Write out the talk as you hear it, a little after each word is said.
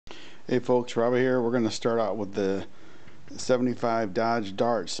Hey folks, Robert here. We're going to start out with the 75 Dodge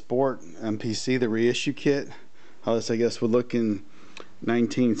Dart Sport MPC, the reissue kit. How this I guess would look in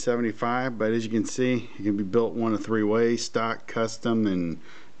 1975, but as you can see, it can be built one of three ways: stock, custom, and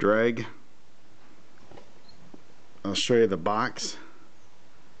drag. I'll show you the box.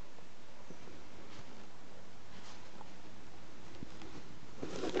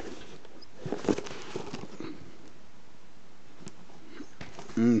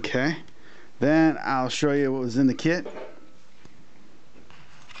 Okay, then I'll show you what was in the kit.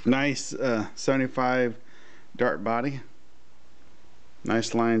 Nice 75 Dart body,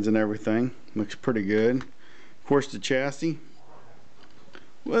 nice lines and everything, looks pretty good. Of course, the chassis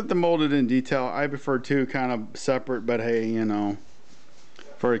with the molded in detail. I prefer two kind of separate, but hey, you know,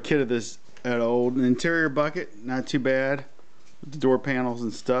 for a kit of this old. An interior bucket, not too bad, with the door panels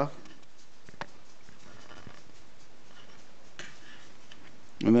and stuff.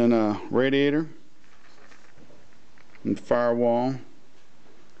 And then a radiator and firewall.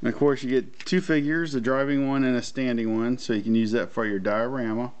 And of course you get two figures, a driving one and a standing one, so you can use that for your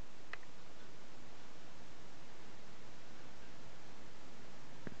diorama.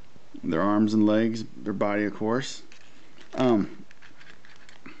 Their arms and legs, their body of course. Some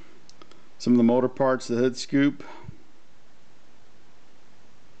of the motor parts, the hood scoop,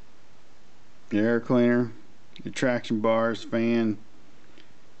 the air cleaner, your traction bars, fan,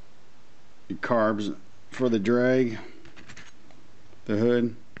 carbs for the drag, the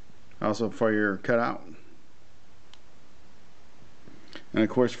hood, also for your cutout, and of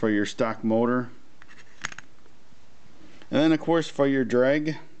course for your stock motor, and then of course for your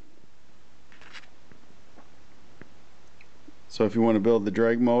drag. So if you want to build the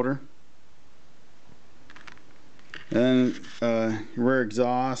drag motor, and then your rear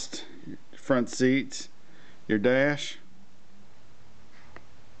exhaust, your front seats, your dash.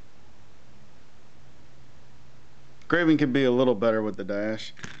 Engraving could be a little better with the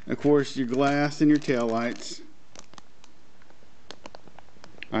dash. Of course, your glass and your tail lights,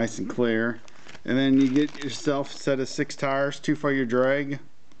 nice and clear. And then you get yourself a set of 6 tires, 2 for your drag,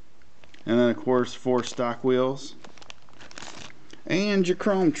 and then of course 4 stock wheels, and your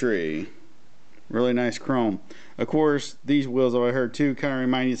chrome tree, really nice chrome. Of course, these wheels over here too kind of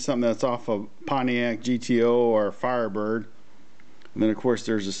remind you of something that's off of Pontiac GTO or Firebird. And then of course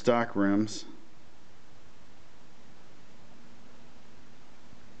there's the stock rims.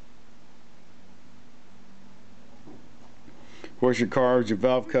 Of course, your carbs, your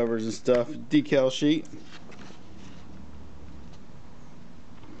valve covers and stuff, decal sheet.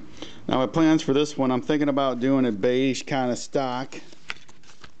 Now my plans for this one, I'm thinking about doing a beige kind of stock,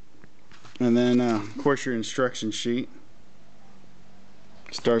 and then of course your instruction sheet.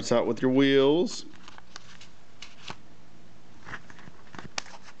 Starts out with your wheels,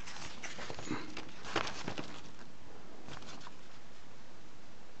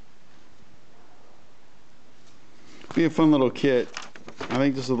 be a fun little kit. I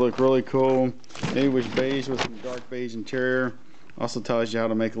think this will look really cool. Maybe with beige with some dark beige interior. Also tells you how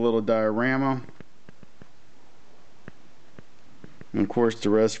to make a little diorama. And of course the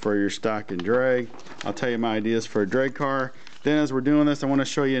rest for your stock and drag. I'll tell you my ideas for a drag car. Then as we're doing this, I want to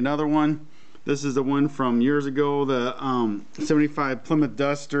show you another one. This is the one from years ago, the 75 Plymouth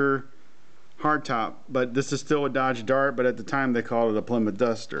Duster hardtop. But this is still a Dodge Dart, but at the time they called it a Plymouth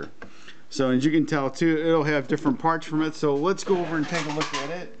Duster. So as you can tell too, it'll have different parts from it. So let's go over and take a look at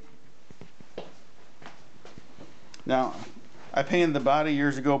it. Now, I painted the body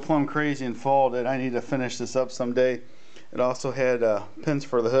years ago plumb crazy and folded. I need to finish this up someday. It also had pins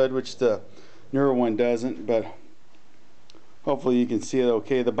for the hood, which the newer one doesn't, but hopefully you can see it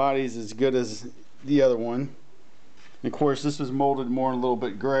okay. The body's as good as the other one. And of course this was molded more a little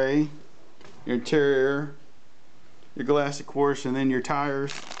bit gray. Your interior, your glass of course, and then your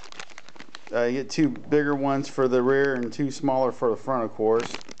tires. You get 2 bigger ones for the rear and 2 smaller for the front, of course.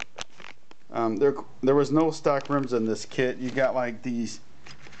 There was no stock rims in this kit. You got like these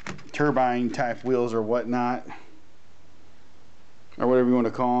turbine type wheels or whatnot, or whatever you want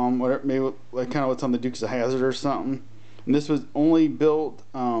to call them. Whatever, maybe like kind of what's on the Dukes of Hazzard or something. And this was only built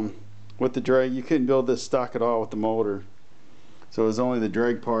with the drag. You couldn't build this stock at all with the motor, so it was only the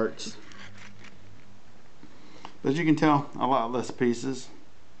drag parts. But as you can tell, a lot less pieces.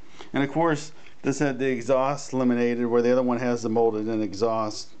 And of course this had the exhaust eliminated, where the other one has the molded in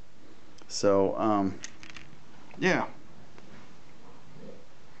exhaust. So yeah,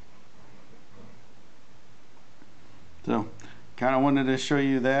 so kind of wanted to show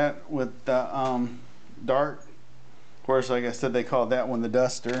you that with the Dart. Of course, like I said, they call that one the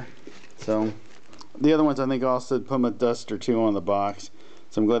Duster. So the other ones I think all said Plymouth Duster too on the box.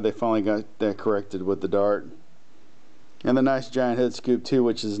 So I'm glad they finally got that corrected with the dart. And the nice giant head scoop too,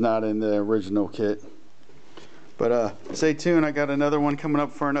 which is not in the original kit. But stay tuned, I got another one coming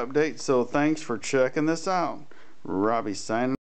up for an update, so thanks for checking this out. Robbie signing.